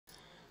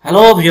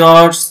Hello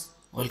viewers,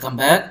 welcome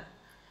back.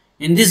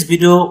 In this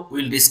video,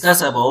 we'll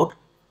discuss about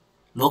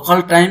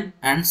local time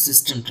and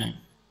system time.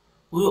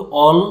 We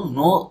all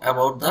know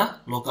about the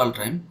local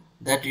time,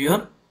 that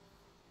your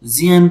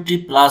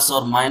GMT plus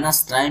or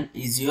minus time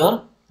is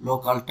your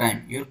local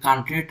time. Your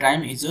country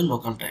time is your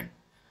local time.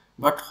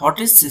 But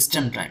what is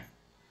system time?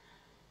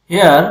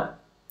 Here,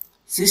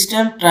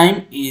 system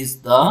time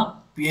is the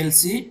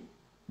PLC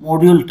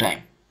module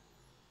time,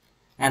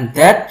 and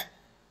that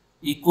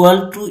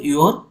equal to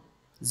your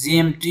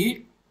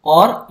GMT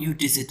or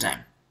UTC time.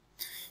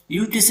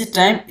 UTC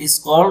time is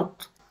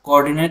called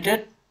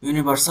Coordinated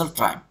Universal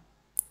Time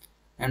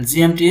and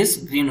GMT is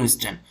Greenwich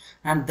time.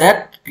 And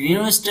that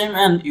Greenwich time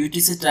and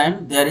UTC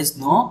time, there is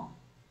no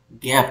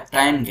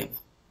time gap.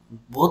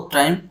 Both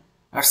time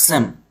are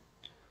same.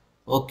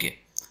 Okay.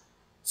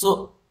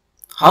 So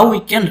how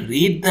we can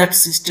read that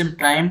system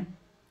time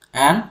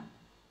and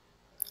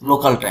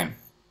local time,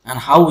 and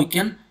how we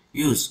can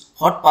use,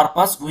 what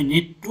purpose we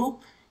need to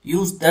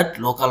use that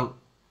local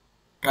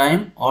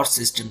time or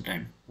system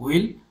time,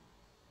 we'll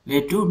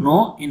let you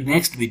know in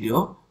next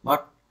video.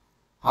 But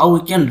how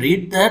we can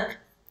read that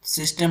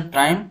system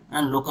time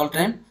and local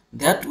time,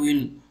 that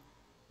we'll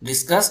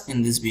discuss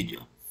in this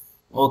video.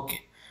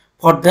 Okay,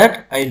 for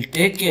that I'll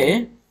take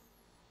a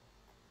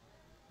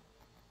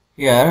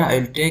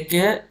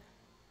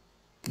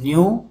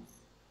new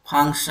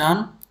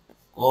function,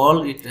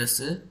 call it as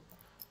a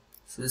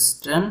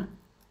system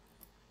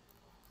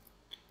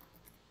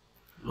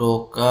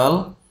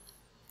local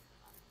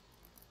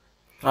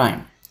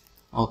time.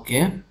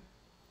 Okay,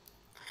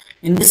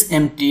 in this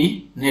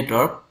empty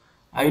network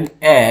I will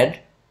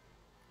add,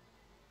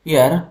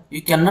 here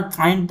you cannot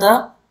find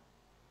the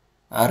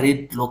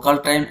read local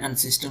time and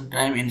system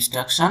time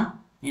instruction.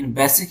 In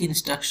basic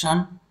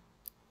instruction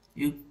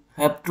you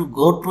have to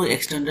go to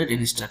extended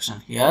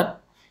instruction. Here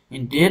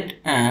in date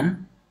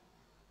and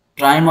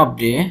time of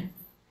day,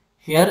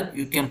 here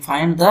you can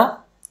find the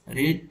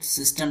read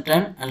system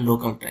time and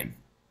local time.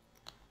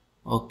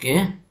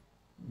 Okay,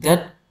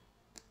 that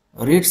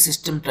read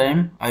system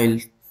time I will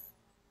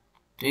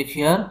take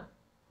here,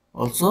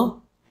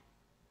 also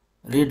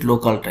read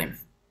local time.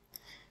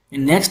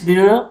 In next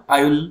video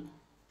I will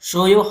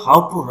show you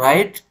how to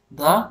write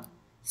the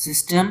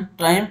system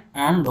time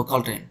and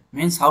local time,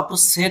 means how to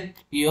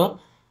adjust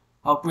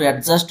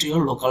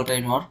your local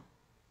time or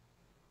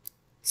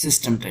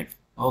system time.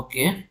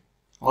 Okay,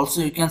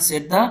 also you can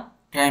set the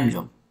time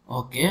zone.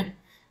 Okay,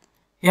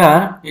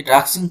 here it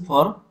asking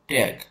for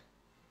tag,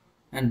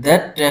 and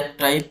that tag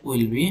type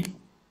will be,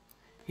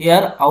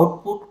 here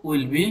output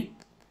will be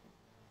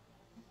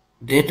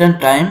date and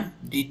time,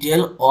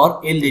 detail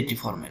or LDT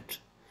format,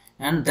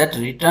 and that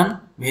return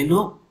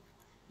value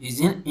is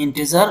in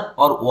integer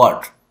or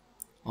word.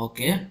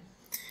 Okay,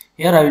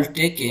 here I will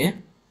take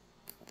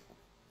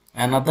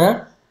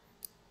another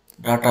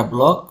data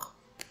block,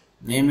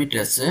 name it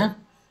as a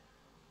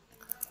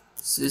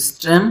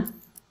system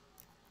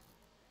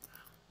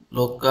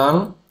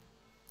local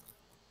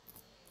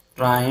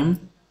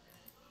time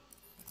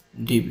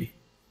db.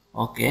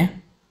 Okay,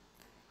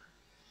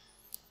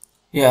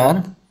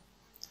 here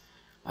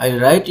I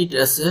write it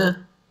as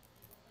a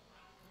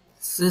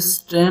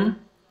system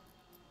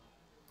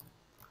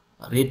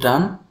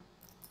return,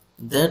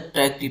 that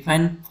tag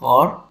defined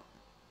for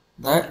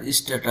the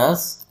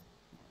status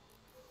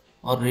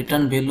or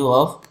return value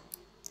of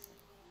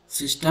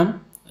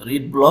system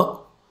read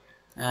block.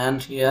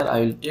 And here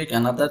I will take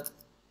another,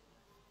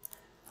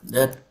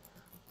 that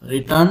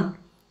return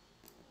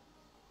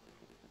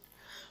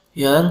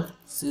here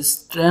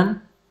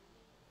system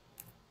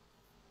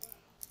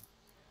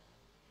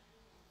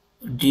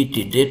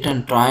dt, date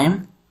and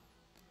time,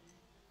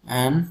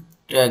 and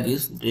tag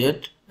is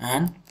date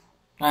and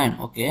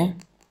time. Okay,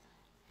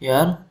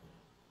 here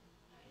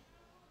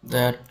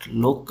that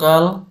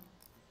local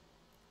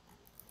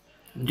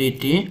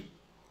dt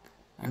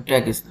and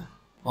tag is there.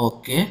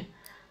 Okay,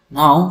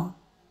 now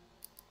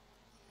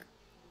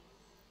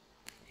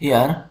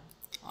here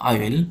I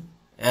will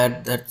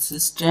add that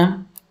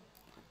system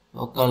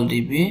local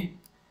db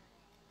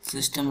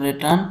system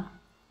return,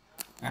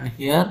 and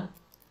here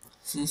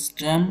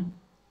system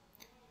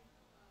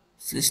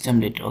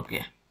data.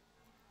 Okay,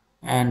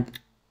 and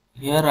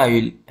here I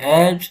will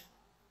add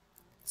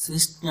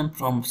system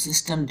from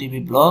system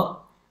db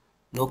block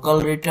local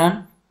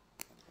return,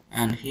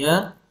 and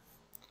here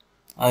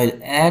I will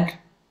add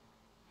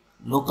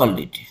local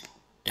dt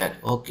tag.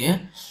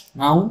 Okay,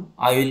 now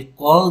I will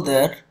call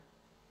that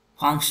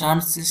function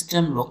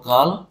system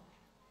local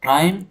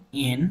time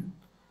in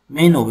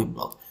main OB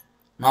block.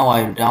 Now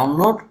I will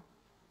download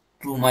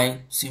to my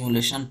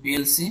simulation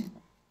PLC.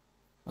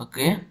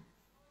 Okay,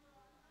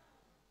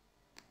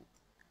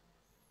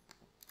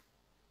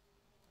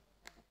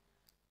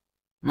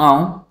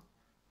 now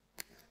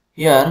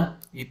here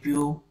if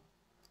you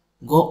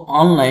go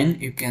online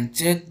you can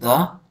check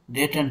the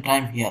date and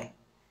time here.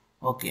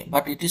 Okay,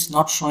 but it is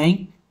not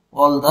showing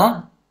all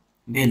the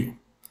value.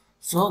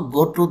 So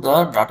go to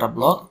the data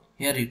block,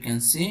 here you can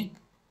see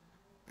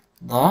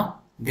the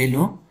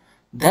value,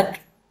 that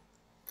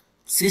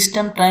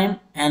system time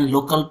and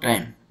local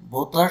time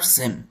both are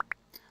same.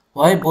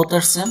 Why both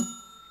are same?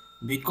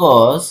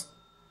 Because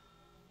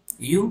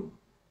you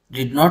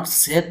did not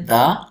set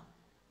the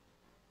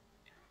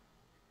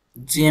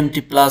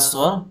GMT plus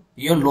or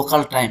your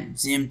local time,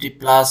 GMT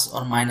plus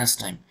or minus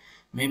time.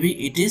 Maybe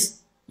it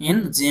is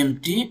in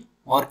GMT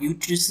or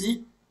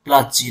UTC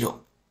plus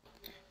 0.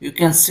 You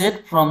can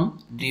set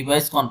from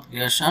device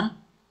configuration.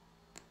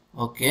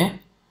 Okay,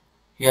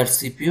 here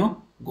CPU,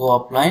 go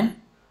offline.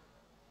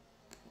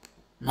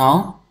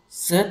 Now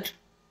set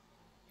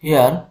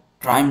here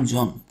time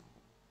zone.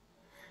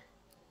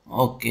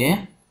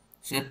 Okay,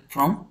 set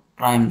from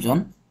time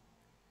zone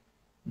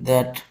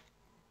that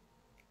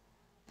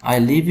I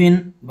live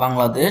in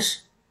Bangladesh,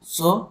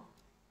 so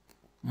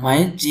my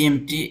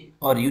GMT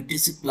or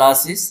UTC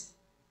plus is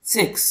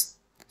 6.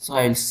 So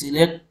I will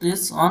select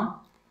this on.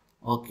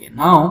 Okay,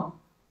 now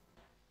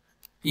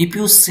if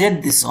you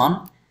set this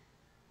on,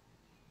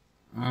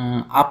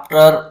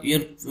 after your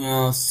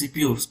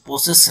CPU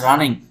process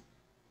running,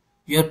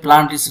 your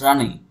plant is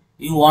running,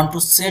 you want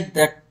to set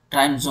that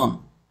time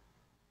zone,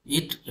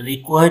 it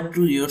required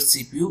to your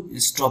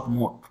CPU stop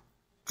mode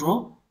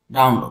to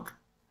download.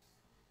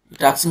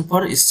 It asking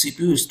for is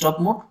CPU stop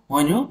mode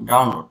when you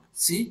download.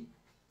 See,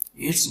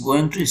 it's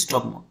going to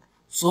stop mode.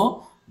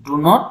 So do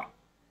not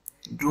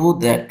do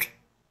that.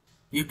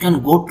 You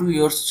can go to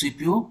your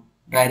CPU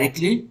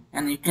directly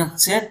and you can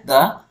set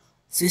the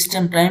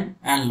system time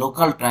and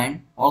local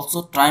time,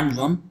 also time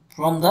zone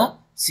from the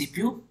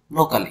CPU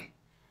locally.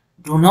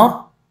 Do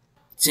not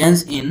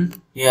change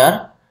in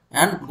here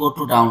and go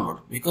to download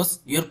because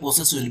your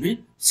process will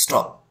be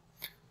stopped.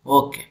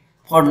 Okay,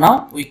 for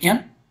now we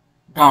can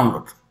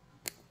download.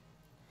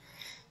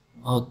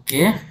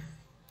 Okay,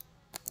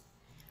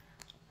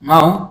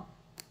 now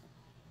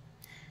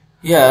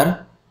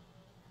here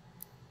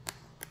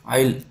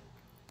I'll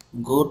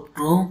go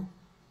to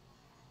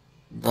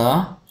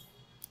the,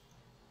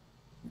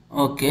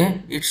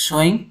 okay, it's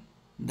showing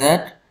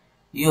that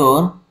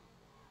your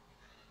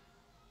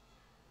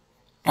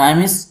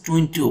time is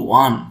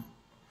 21,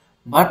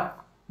 but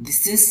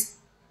this is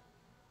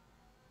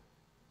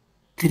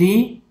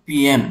 3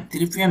 p.m.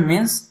 3 p.m.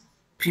 means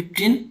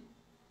 15.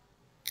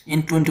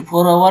 In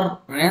 24-hour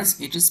range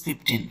it is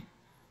 15.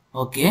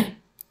 Okay,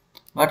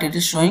 but it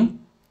is showing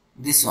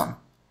this one.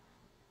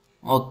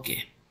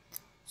 Okay,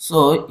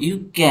 so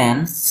you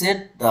can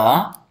set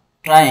the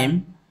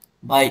time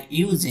by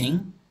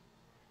using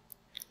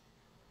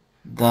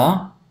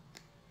the,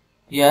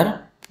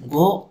 here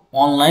go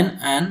online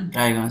and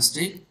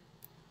diagnostic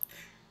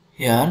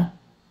here.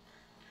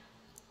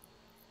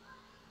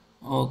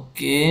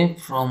 Okay,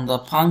 from the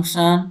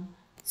function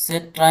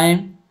set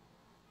time,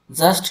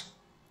 just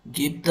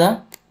give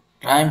the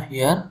time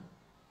here,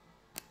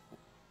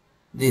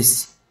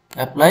 this,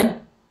 apply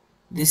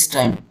this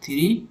time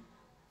 3,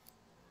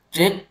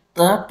 take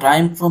the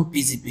time from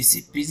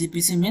PGPC.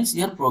 PGPC means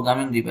your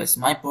programming device.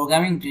 My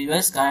programming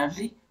device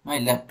currently my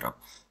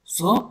laptop,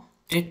 so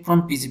take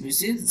from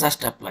PGPC,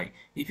 just apply.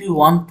 If you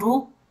want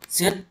to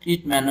set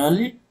it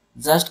manually,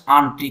 just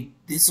untick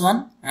this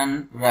one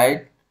and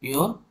write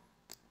your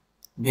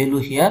value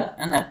here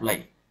and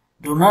apply.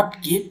 Do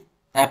not give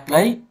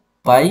apply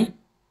by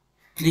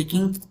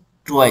clicking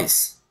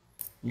twice.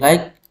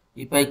 Like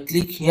if I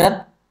click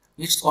here,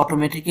 it's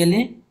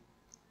automatically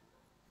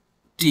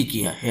tick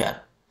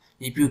here.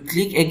 If you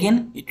click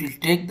again, it will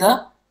take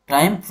the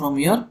time from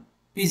your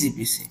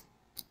PGPC.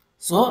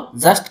 So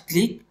just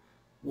click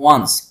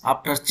once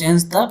after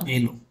change the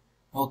value.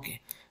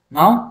 Okay,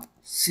 now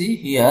see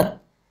here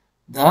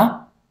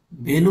the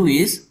value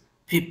is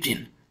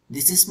 15.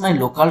 This is my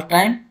local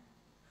time.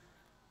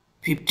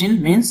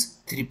 15 means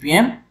 3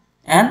 p.m.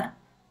 and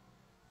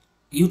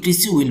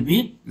UTC will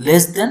be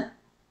less than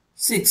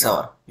 6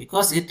 hours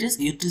because it is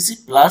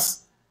UTC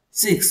plus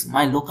 6.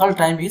 My local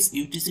time is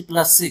UTC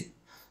plus 6.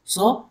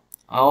 So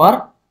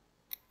our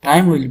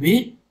time will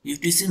be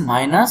UTC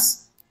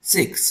minus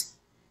 6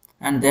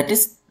 and that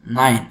is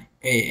 9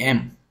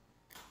 a.m.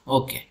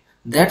 Okay,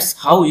 that's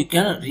how you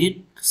can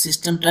read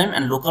system time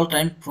and local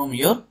time from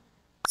your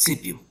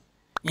CPU.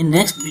 In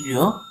next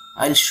video,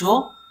 I'll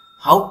show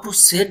how to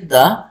set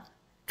the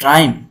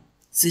time,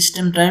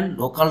 system time,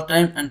 local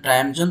time and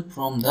time zone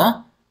from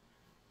the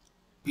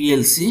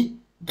PLC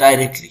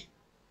directly.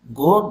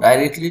 Go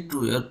directly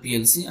to your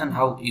PLC and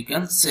how you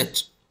can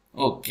set.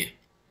 Okay,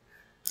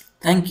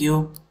 thank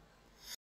you.